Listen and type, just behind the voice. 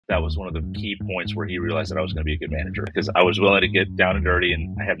that was one of the key points where he realized that I was going to be a good manager, because I was willing to get down and dirty,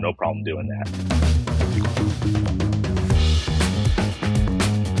 and I had no problem doing that.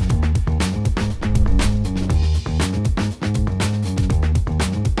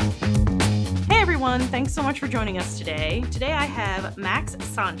 Thanks so much for joining us today. Today I have Max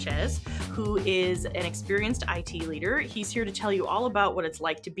Sanchez, who is an experienced IT leader. He's here to tell you all about what it's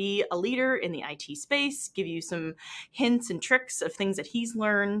like to be a leader in the IT space, give you some hints and tricks of things that he's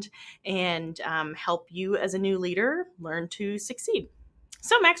learned, and help you as a new leader learn to succeed.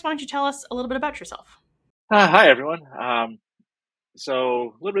 So Max, why don't you tell us a little bit about yourself? Hi, everyone.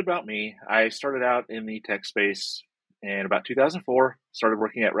 So a little bit about me. I started out in the tech space in about 2004, started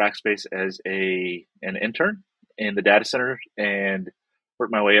working at Rackspace as an intern in the data center, and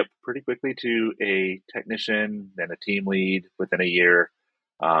worked my way up pretty quickly to a technician, then a team lead within a year,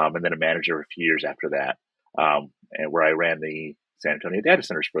 and then a manager a few years after that, and where I ran the San Antonio data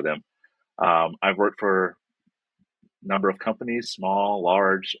centers for them. I've worked for a number of companies, small,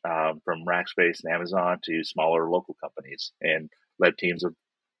 large, from Rackspace and Amazon to smaller local companies, and led teams of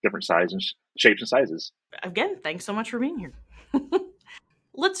different sizes, shapes and sizes. Again, thanks so much for being here.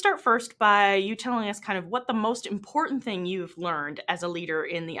 Let's start first by you telling us kind of what the most important thing you've learned as a leader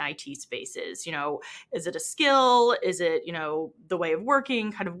in the IT space is. Is it a skill? Is it, the way of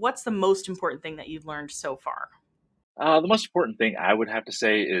working? Kind of what's the most important thing that you've learned so far? The most important thing I would have to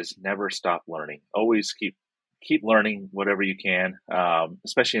say is never stop learning. Always keep learning whatever you can,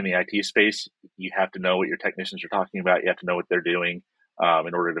 especially in the IT space. You have to know what your technicians are talking about. You have to know what they're doing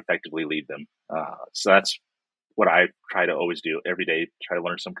in order to effectively lead them. So that's what I try to always do every day, try to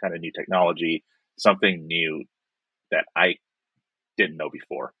learn some kind of new technology, something new that I didn't know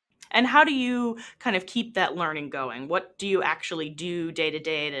before. And how do you kind of keep that learning going? What do you actually do day to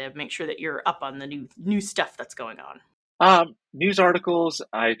day to make sure that you're up on the new stuff that's going on? News articles,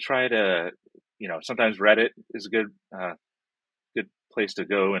 I try to, sometimes Reddit is a good place to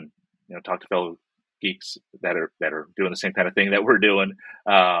go and, talk to fellow geeks that are doing the same kind of thing that we're doing.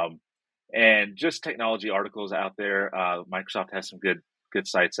 And just technology articles out there. Microsoft has some good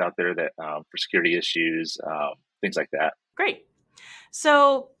sites out there that for security issues, things like that. Great.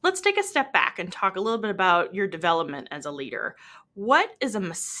 So let's take a step back and talk a little bit about your development as a leader. What is a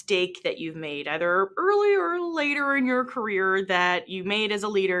mistake that you've made, either early or later in your career, that you made as a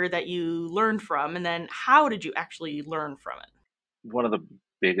leader that you learned from? And then how did you actually learn from it? One of the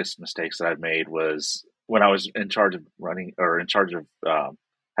biggest mistakes that I've made was when I was in charge of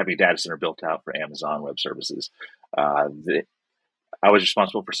having a data center built out for Amazon Web Services. I was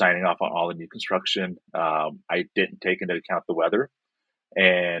responsible for signing off on all the new construction. I didn't take into account the weather,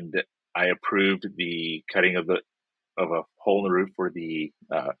 and I approved the cutting of a hole in the roof for the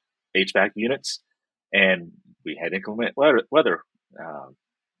HVAC units, and we had inclement weather.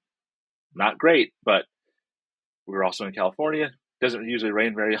 Not great, but we were also in California. Doesn't usually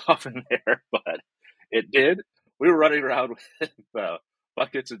rain very often there, but it did. We were running around with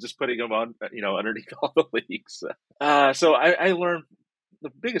buckets and just putting them on, underneath all the leaks. So I learned,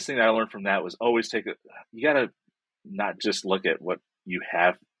 the biggest thing that I learned from that was always you got to not just look at what you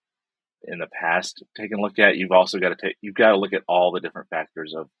have in the past taken a look at. You've also got to look at all the different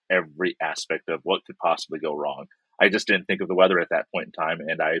factors of every aspect of what could possibly go wrong. I just didn't think of the weather at that point in time,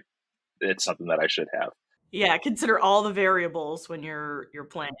 and it's something that I should have. Yeah, consider all the variables when you're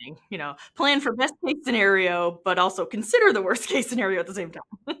planning. Plan for best case scenario, but also consider the worst case scenario at the same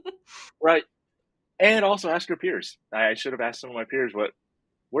time. Right. And also ask your peers. I should have asked some of my peers what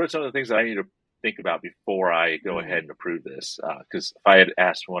are some of the things that I need to think about before I go ahead and approve this. Because if I had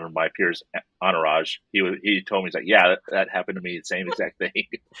asked one of my peers, Anuraj, he told me, he's like, yeah, that happened to me, the same exact thing.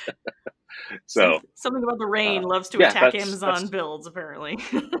 So something about the rain loves to attack Amazon builds, apparently.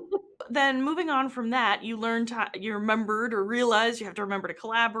 Then moving on from that, you remembered or realized you have to remember to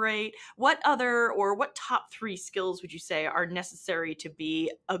collaborate. What top 3 skills would you say are necessary to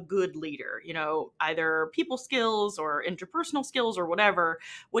be a good leader? Either people skills or interpersonal skills or whatever.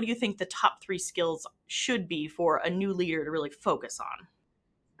 What do you think the top 3 skills should be for a new leader to really focus on?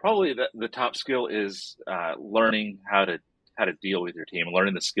 Probably the top skill is learning how to deal with your team,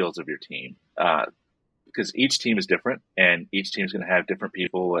 learning the skills of your team. Because each team is different, and each team is going to have different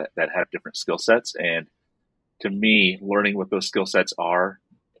people that have different skill sets. And to me, learning what those skill sets are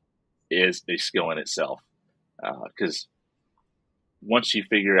is a skill in itself. Because once you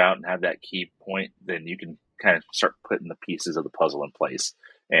figure out and have that key point, then you can kind of start putting the pieces of the puzzle in place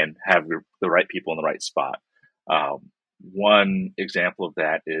and have the right people in the right spot. One example of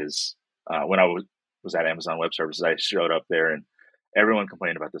that is when I was at Amazon Web Services, I showed up there and everyone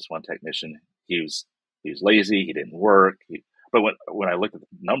complained about this one technician. He was lazy. He didn't work. But when I looked at the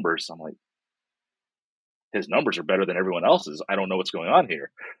numbers, I'm like, his numbers are better than everyone else's. I don't know what's going on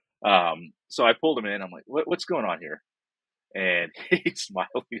here. So I pulled him in. I'm like, what's going on here? And he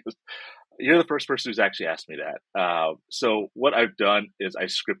smiled. He goes, "You're the first person who's actually asked me that." So what I've done is I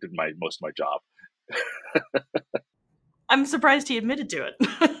scripted most of my job. I'm surprised he admitted to it.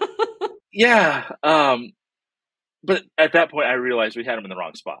 Yeah. But at that point, I realized we had him in the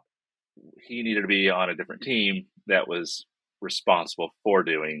wrong spot. He needed to be on a different team that was responsible for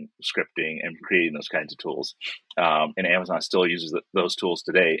doing scripting and creating those kinds of tools. And Amazon still uses those tools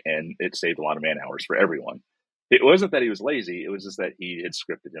today, and it saved a lot of man hours for everyone. It wasn't that he was lazy; it was just that he had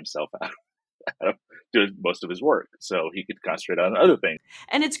scripted himself out of doing most of his work, so he could concentrate on other things.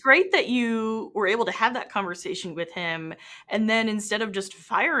 And it's great that you were able to have that conversation with him, and then instead of just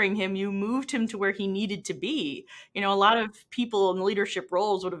firing him, you moved him to where he needed to be. A lot of people in leadership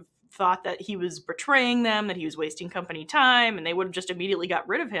roles would have thought that he was betraying them, that he was wasting company time, and they would have just immediately got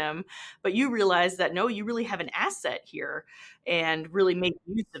rid of him. But you realized that, no, you really have an asset here and really make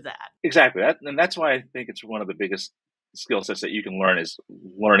use of that. Exactly. And that's why I think it's one of the biggest skill sets that you can learn is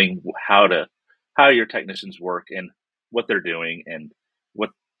learning how your technicians work and what they're doing and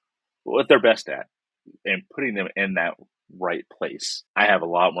what they're best at and putting them in that right place. I have a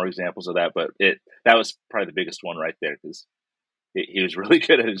lot more examples of that, but that was probably the biggest one right there because he was really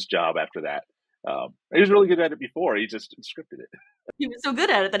good at his job after that. He was really good at it before. He just scripted it. He was so good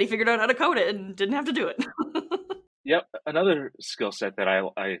at it that he figured out how to code it and didn't have to do it. Yep. Another skill set that I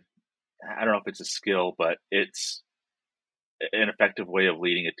don't know if it's a skill, but it's an effective way of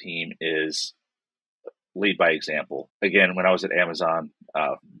leading a team is lead by example. Again, when I was at Amazon,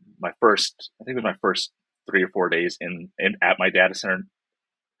 I think it was my first 3 or 4 days in at my data center,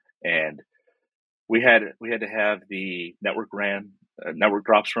 and we had to have the network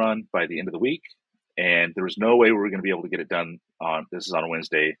drops run by the end of the week, and there was no way we were going to be able to get it done this is on a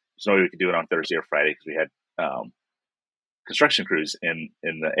Wednesday. There's no way we could do it on Thursday or Friday because we had construction crews in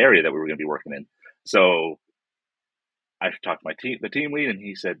the area that we were going to be working in. So I talked to the team lead, and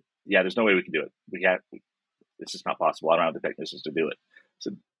he said, "Yeah, there's no way we can do it. It's just not possible. I don't have the technicians to do it." I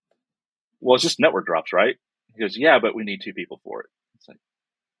said, "Well, it's just network drops, right?" He goes, "Yeah, but we need 2 people for it." It's like,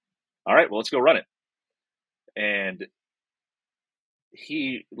 all right, well, let's go run it. And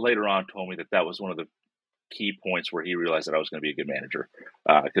he later on told me that was one of the key points where he realized that I was going to be a good manager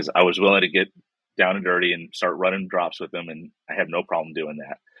because I was willing to get down and dirty and start running drops with them, and I had no problem doing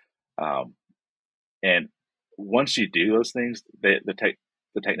that. And once you do those things, the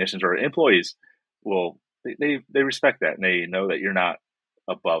technicians or employees they respect that, and they know that you're not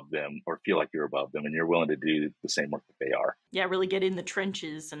above them or feel like you're above them, and you're willing to do the same work that they are. Yeah, really get in the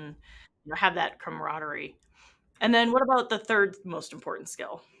trenches and have that camaraderie. And then what about the third most important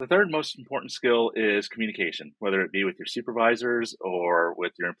skill? The third most important skill is communication, whether it be with your supervisors or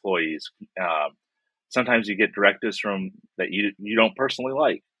with your employees. Sometimes you get directives that you don't personally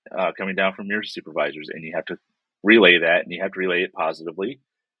like coming down from your supervisors, and you have to relay that, and you have to relay it positively,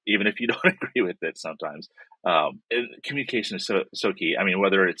 even if you don't agree with it sometimes. Communication is so key. I mean,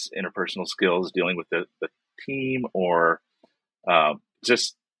 whether it's interpersonal skills, dealing with the team, or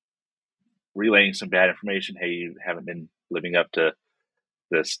just relaying some bad information. Hey, you haven't been living up to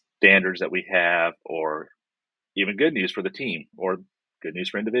the standards that we have, or even good news for the team, or good news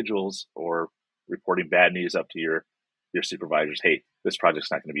for individuals, or reporting bad news up to your supervisors. Hey, this project's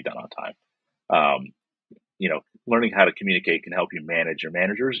not going to be done on time. Learning how to communicate can help you manage your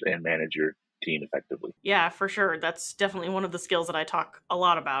managers and manage your team effectively. Yeah, for sure. That's definitely one of the skills that I talk a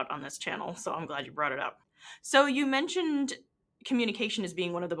lot about on this channel. So I'm glad you brought it up. So you mentioned communication as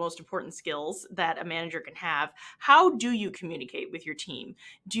being one of the most important skills that a manager can have. How do you communicate with your team?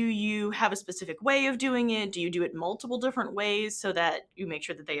 Do you have a specific way of doing it? Do you do it multiple different ways so that you make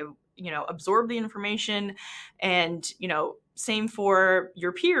sure that they, absorb the information? And, same for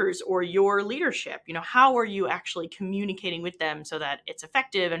your peers or your leadership. How are you actually communicating with them so that it's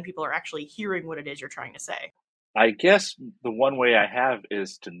effective and people are actually hearing what it is you're trying to say? I guess the one way I have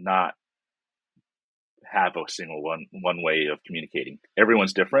is to not have a single one way of communicating.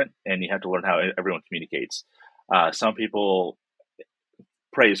 Everyone's different, and you have to learn how everyone communicates. Some people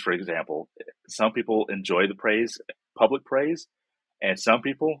praise, for example. Some people enjoy the public praise, and some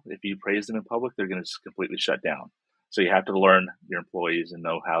people, if you praise them in public, they're going to just completely shut down. So you have to learn your employees and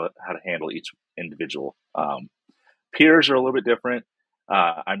know how to handle each individual. Peers are a little bit different.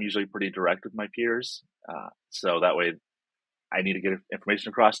 I'm usually pretty direct with my peers, so that way I need to get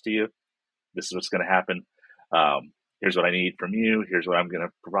information across to you. This is what's going to happen. Here's what I need from you. Here's what I'm going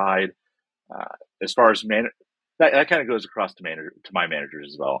to provide. As far as that kind of goes across to my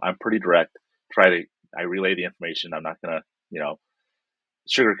managers as well. I'm pretty direct. I relay the information. I'm not going to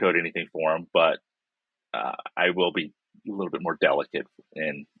sugarcoat anything for them, but I will be a little bit more delicate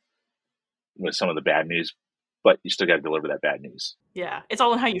in with some of the bad news, but you still got to deliver that bad news. Yeah, it's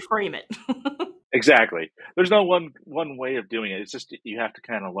all in how you frame it. Exactly. There's no one way of doing it. It's just you have to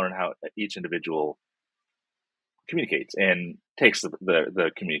kind of learn how each individual communicates and takes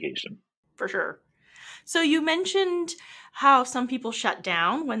the communication. For sure. So you mentioned how some people shut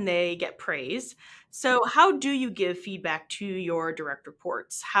down when they get praise. So how do you give feedback to your direct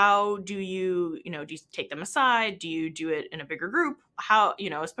reports? How do you, do you take them aside? Do you do it in a bigger group? How,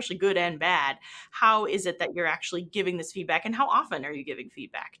 especially good and bad, how is it that you're actually giving this feedback, and how often are you giving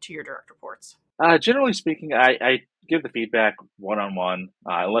feedback to your direct reports? Generally speaking, I give the feedback one-on-one,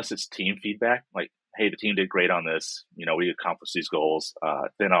 unless it's team feedback, like, hey, the team did great on this. We accomplished these goals.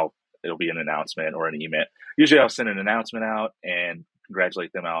 Then it'll be an announcement or an email. Usually I'll send an announcement out and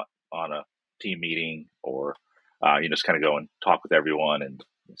congratulate them out on a team meeting, or, just kind of go and talk with everyone and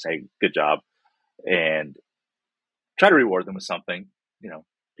say, good job, and try to reward them with something,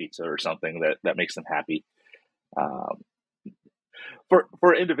 pizza or something that makes them happy. Um,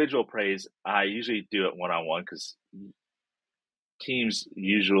 for individual praise, I usually do it one-on-one because teams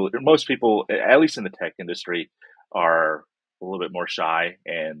usually, or most people, at least in the tech industry, are a little bit more shy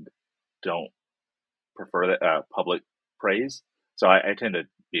and don't prefer the public praise. So I tend to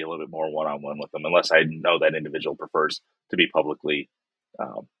be a little bit more one-on-one with them, unless I know that individual prefers to be publicly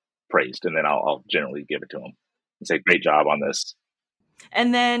praised, and then I'll generally give it to them and say, "Great job on this."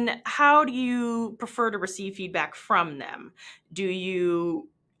 And then how do you prefer to receive feedback from them? Do you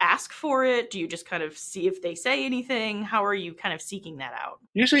ask for it? Do you just kind of see if they say anything? How are you kind of seeking that out?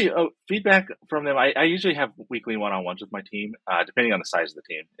 Usually, feedback from them, I usually have weekly one-on-ones with my team, depending on the size of the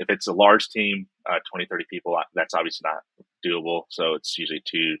team. If it's a large team, 20, 30 people, that's obviously not doable. So it's usually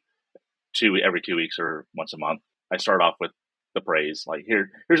every 2 weeks or once a month. I start off with the praise, like, here's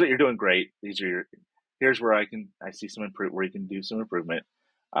what you're doing great. Here's where I see where you can do some improvement.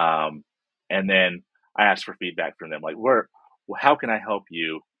 And then I ask for feedback from them, like, how can I help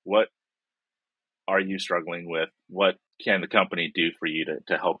you? What are you struggling with? What can the company do for you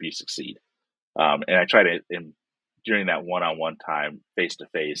to help you succeed? And I try to, during that one-on-one time, face to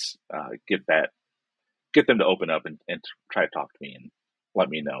face, get them to open up and try to talk to me and let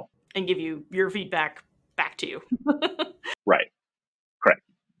me know and give you your feedback back to you. Right. Correct.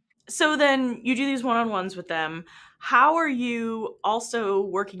 So then you do these one-on-ones with them. How are you also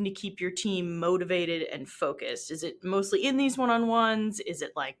working to keep your team motivated and focused? Is it mostly in these one-on-ones? Is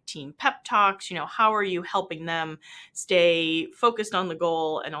it like team pep talks? How are you helping them stay focused on the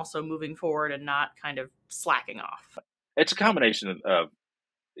goal and also moving forward and not kind of slacking off? It's a combination of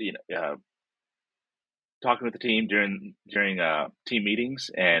talking with the team during team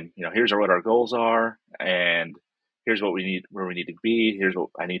meetings, and here's what our goals are, and here's what we need, where we need to be. Here's what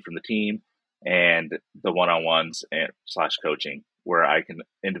I need from the team, and the one-on-ones and slash coaching, where I can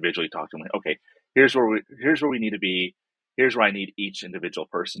individually talk to them. Okay, here's where we need to be. Here's where I need each individual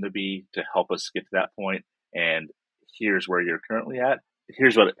person to be to help us get to that point, and here's where you're currently at.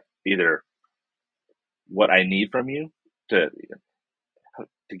 Here's either what I need from you to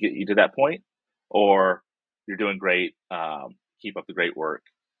get you to that point, or you're doing great. Keep up the great work,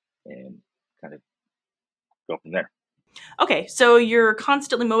 and kind of go from there. Okay, so you're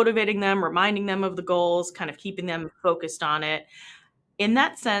constantly motivating them, reminding them of the goals, kind of keeping them focused on it. In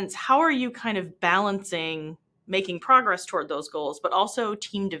that sense, how are you kind of balancing making progress toward those goals, but also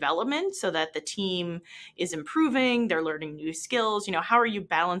team development so that the team is improving, they're learning new skills? How are you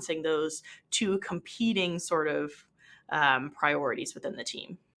balancing those two competing sort of priorities within the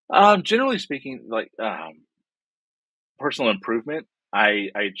team? Generally speaking, like, personal improvement, I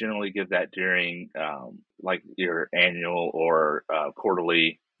generally give that during like your annual or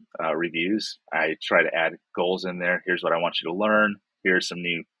quarterly reviews. I try to add goals in there. Here's what I want you to learn. Here's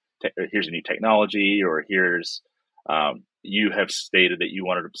here's a new technology, or here's you have stated that you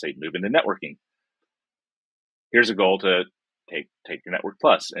wanted to, say, move into networking. Here's a goal to take your Network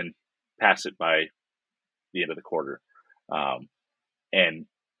Plus and pass it by the end of the quarter. And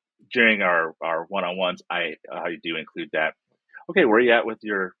during our one-on-ones, I do include that. Okay, where are you at with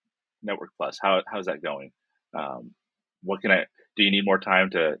your Network Plus? How's that going? What can I do? You need more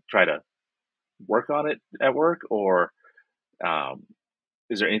time to try to work on it at work, or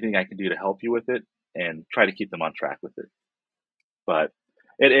is there anything I can do to help you with it? And try to keep them on track with it. But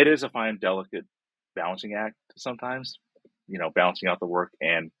it is a fine, delicate balancing act sometimes, balancing out the work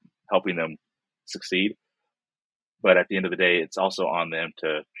and helping them succeed. But at the end of the day, it's also on them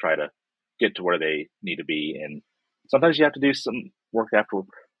to try to get to where they need to be. And sometimes you have to do some work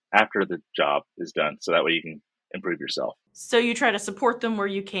after the job is done, so that way you can improve yourself. So you try to support them where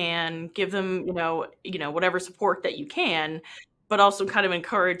you can, give them, whatever support that you can, but also kind of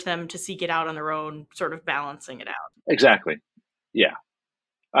encourage them to seek it out on their own, sort of balancing it out. Exactly. Yeah.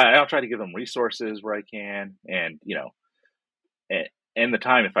 I'll try to give them resources where I can, and and the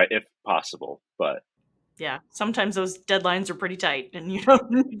time if possible. But yeah, sometimes those deadlines are pretty tight, and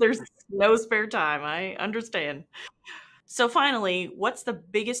there's no spare time. I understand. So finally, what's the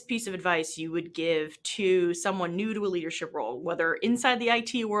biggest piece of advice you would give to someone new to a leadership role, whether inside the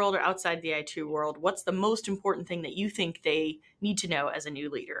IT world or outside the IT world? What's the most important thing that you think they need to know as a new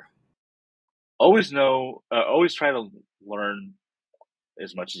leader? Always try to learn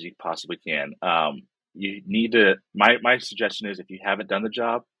as much as you possibly can. You need to. My suggestion is, if you haven't done the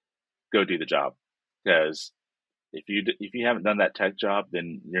job, go do the job, because if you haven't done that tech job,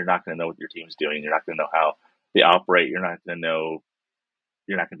 then you're not going to know what your team's doing. You're not going to know how they operate. You're not going to know.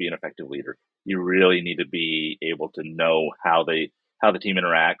 You're not going to be an effective leader. You really need to be able to know how the team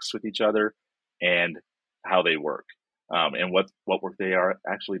interacts with each other, and how they work, and what work they are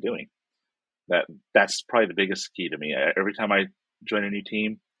actually doing. That's probably the biggest key to me. Every time I join a new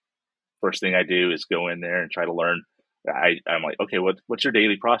team, first thing I do is go in there and try to learn. I'm like, okay, what's your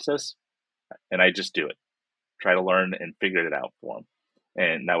daily process? And I just do it. Try to learn and figure it out for them.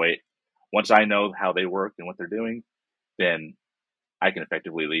 And that way, once I know how they work and what they're doing, then I can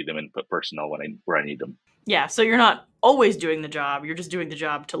effectively lead them and put personnel where I need them. Yeah, so you're not always doing the job. You're just doing the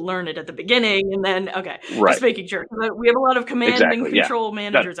job to learn it at the beginning, and then, okay, right. Just making sure. We have a lot of command exactly, and control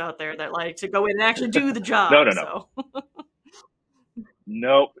managers out there that like to go in and actually do the job. No. So.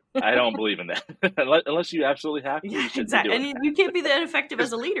 Nope, I don't believe in that. Unless you absolutely have to. Yeah, exactly. And you can't be that effective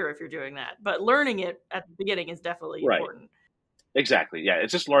as a leader if you're doing that. But learning it at the beginning is definitely important. Exactly. Yeah,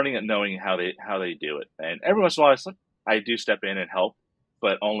 it's just learning and knowing how they do it. And every once in a while, I do step in and help,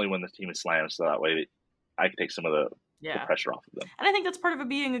 but only when the team is slammed, so that way I can take some of the pressure off of them. And I think that's part of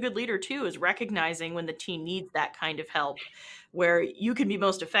being a good leader too, is recognizing when the team needs that kind of help, where you can be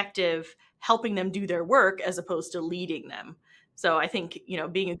most effective helping them do their work as opposed to leading them. So I think,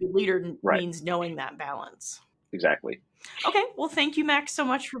 being a good leader means knowing that balance. Exactly. Okay. Well, thank you, Max, so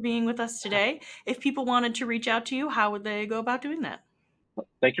much for being with us today. If people wanted to reach out to you, how would they go about doing that?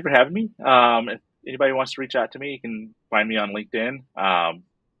 Thank you for having me. If anybody wants to reach out to me, you can find me on LinkedIn.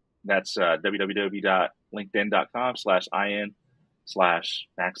 That's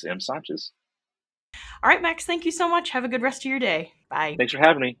www.linkedin.com/in/Max M. Sanchez. All right, Max, thank you so much. Have a good rest of your day. Bye. Thanks for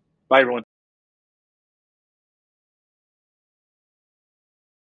having me. Bye, everyone.